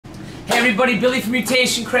Hey everybody, Billy from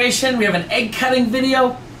Mutation Creation. We have an egg cutting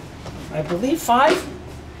video. I believe 5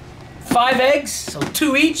 eggs, so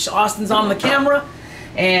 2 each. Austin's on the camera.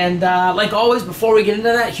 And like always, before we get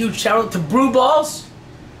into that, huge shout out to Brew Balls.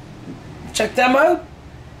 Check them out.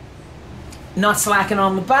 Not slacking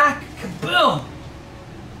on the back. Kaboom!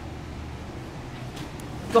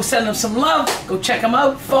 Go send them some love. Go check them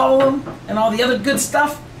out, follow them, and all the other good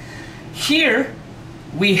stuff. Here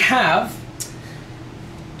we have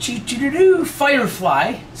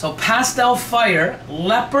Firefly, so Pastel Fire,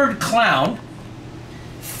 Leopard Clown,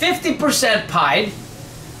 50% pied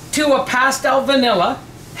to a Pastel Vanilla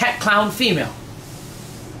Het Clown female.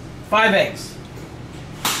 5 eggs.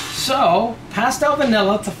 So, Pastel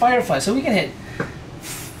Vanilla to Firefly. So we can hit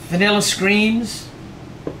Vanilla Screams,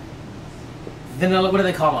 Vanilla, what do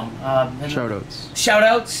they call them? Shoutouts.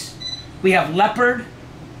 Shoutouts. We have Leopard,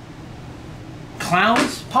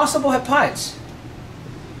 Clowns, possible Het pieds.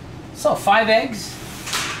 So 5 eggs.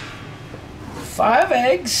 5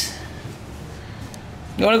 eggs.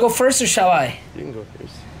 You want to go first or shall I? You can go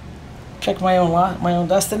first. Check my own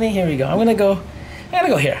destiny. Here we go. I'm gonna go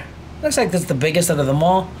here. Looks like that's the biggest out of them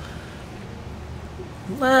all.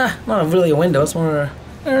 Not really a window. It's more.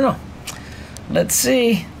 I don't know. Let's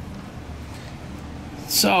see.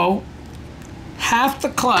 So half the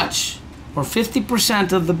clutch, or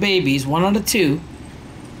 50% of the babies, 1 out of 2,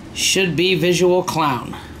 should be visual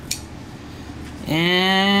clown.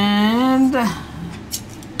 And it's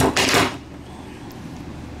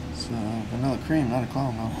vanilla cream, not a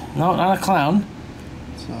clown, no. No, not a clown.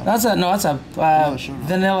 That's a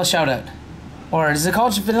vanilla shout out. Or is it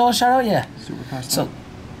called vanilla shout out? Yeah. Super pastel. So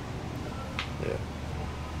yeah.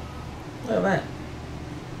 Look at that.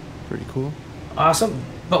 Pretty cool. Awesome.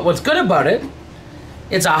 But what's good about it,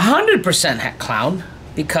 it's 100% Het clown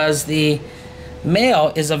because the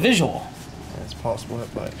male is a visual. Yeah, it's possible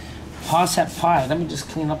Het pied. Het pied. Let me just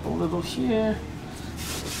clean up a little here.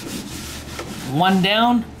 1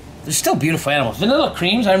 down. They're still beautiful animals. Vanilla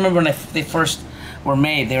creams, I remember when they first were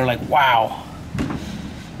made, they were like, wow.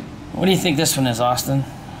 What do you think this one is, Austin?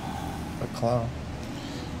 A clown.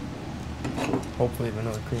 Hopefully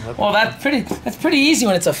vanilla cream. Well, that's pretty easy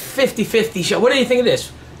when it's a 50-50 shot. What do you think of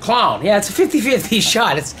this? Clown. Yeah, it's a 50-50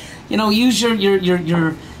 shot. It's, you know, use your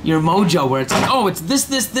mojo where it's like, oh, it's this,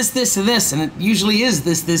 and this, and it usually is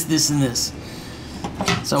this, and this.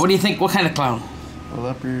 So what do you think? What kind of clown? A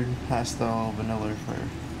leopard, pastel, vanilla fire.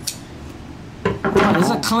 Oh, there's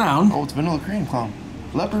a clown. Oh, it's vanilla cream clown.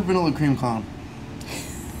 Leopard, vanilla cream clown.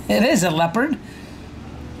 It is a leopard.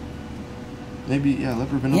 Maybe, yeah,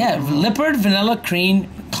 leopard, vanilla. Yeah, leopard, vanilla cream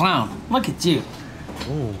clown. Look at you.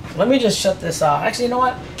 Ooh. Let me just shut this off. Actually, you know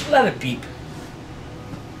what? Let it beep.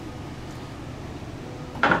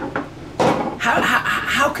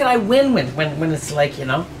 How can I win when it's like, you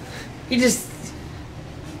know? He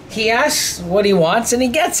asks what he wants and he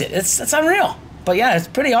gets it. It's unreal. But yeah, it's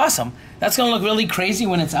pretty awesome. That's gonna look really crazy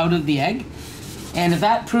when it's out of the egg. And if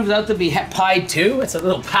that proves out to be Het pied too, it's a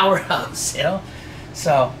little powerhouse, you know?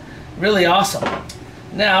 So, really awesome.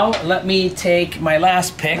 Now, let me take my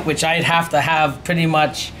last pick, which I'd have to have pretty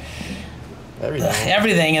much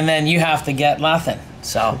everything, and then you have to get nothing.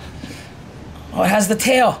 So, oh, it has the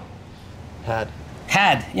tail. Had.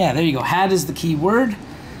 Yeah, there you go. Had is the key word.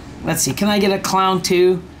 Let's see. Can I get a clown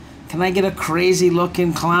too? Can I get a crazy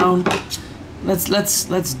looking clown?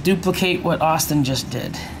 Let's duplicate what Austin just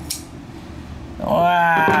did.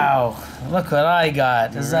 Wow! Look what I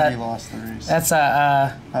got. Is that? Lost the race. That's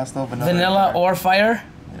a pastel vanilla or fire.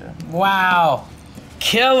 Yeah. Wow!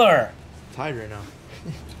 Killer. Tied right now.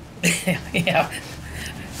 Yeah.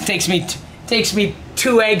 Takes me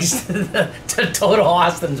 2 eggs to total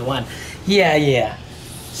Austin's 1. Yeah.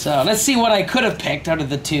 So let's see what I could have picked out of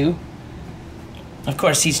the 2. Of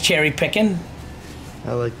course, he's cherry picking.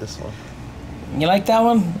 I like this one. You like that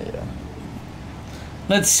one? Yeah.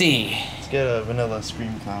 Let's see. Let's get a vanilla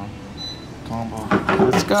scream clown combo.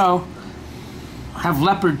 Let's go. Have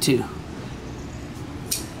leopard too.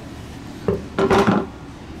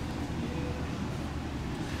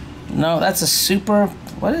 No, that's a super.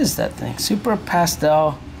 What is that thing? Super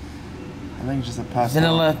pastel. I think it's just a pastel.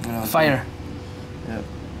 Vanilla fire. Yeah.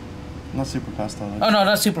 Not super pastel. Oh no,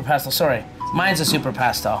 not super pastel. Sorry, mine's a super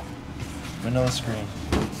pastel. Vanilla scream.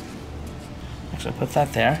 Actually, put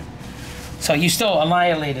that there. So you still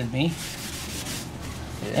annihilated me.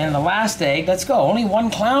 Yeah. And the last egg. Let's go. Only 1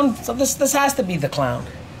 clown. So this has to be the clown.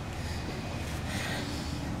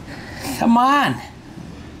 Come on.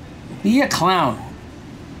 Be a clown.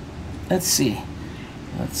 Let's see.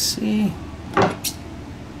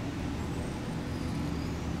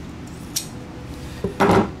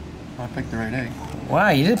 picked the right egg. Wow,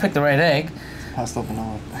 you did pick the right egg. Pastel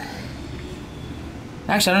vanilla.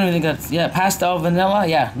 Actually, I don't even think that's... Yeah, pastel vanilla.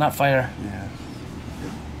 Yeah, not fire. Yeah.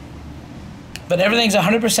 But everything's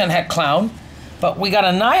 100% het clown. But we got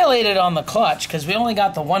annihilated on the clutch because we only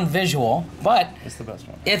got the one visual. But It's the best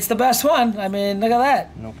one. it's the best one. I mean, look at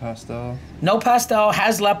that. No pastel. No pastel,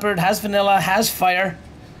 has leopard, has vanilla, has fire.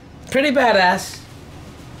 Pretty badass.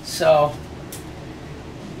 So,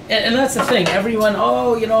 and that's the thing. Everyone,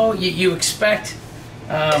 oh, you know, you expect,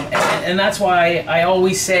 and that's why I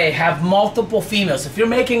always say have multiple females. If you're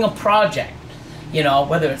making a project, you know,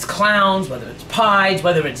 whether it's clowns, whether it's pies,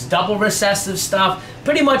 whether it's double recessive stuff,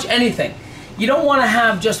 pretty much anything. You don't want to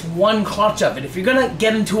have just one clutch of it. If you're going to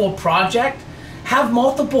get into a project, have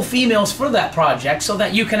multiple females for that project so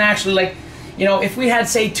that you can actually, like, you know, if we had,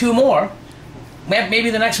 say, 2 more, maybe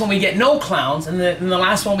the next one we get no clowns, and the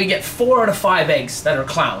last one we get 4 out of 5 eggs that are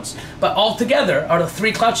clowns. But altogether, out of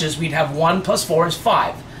 3 clutches, we'd have 1 plus 4 is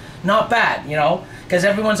 5. Not bad, you know, because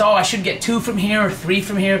everyone's, oh, I should get 2 from here or 3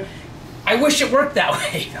 from here. I wish it worked that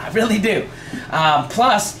way. I really do.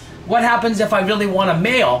 Plus, what happens if I really want a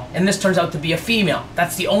male and this turns out to be a female?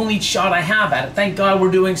 That's the only shot I have at it. Thank God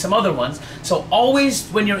we're doing some other ones. So always,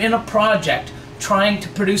 when you're in a project trying to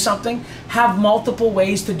produce something, have multiple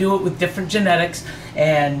ways to do it with different genetics,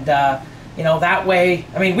 and you know, that way,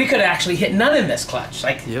 I mean, we could actually hit none in this clutch.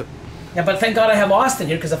 Like, Yep. yeah, but thank God I have Austin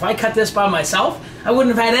here, because if I cut this by myself, I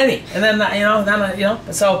wouldn't have had any. And then, you know,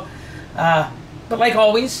 so, but like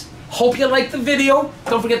always, hope you liked the video.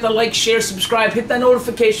 Don't forget to like, share, subscribe, hit that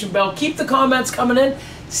notification bell. Keep the comments coming in.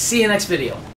 See you next video.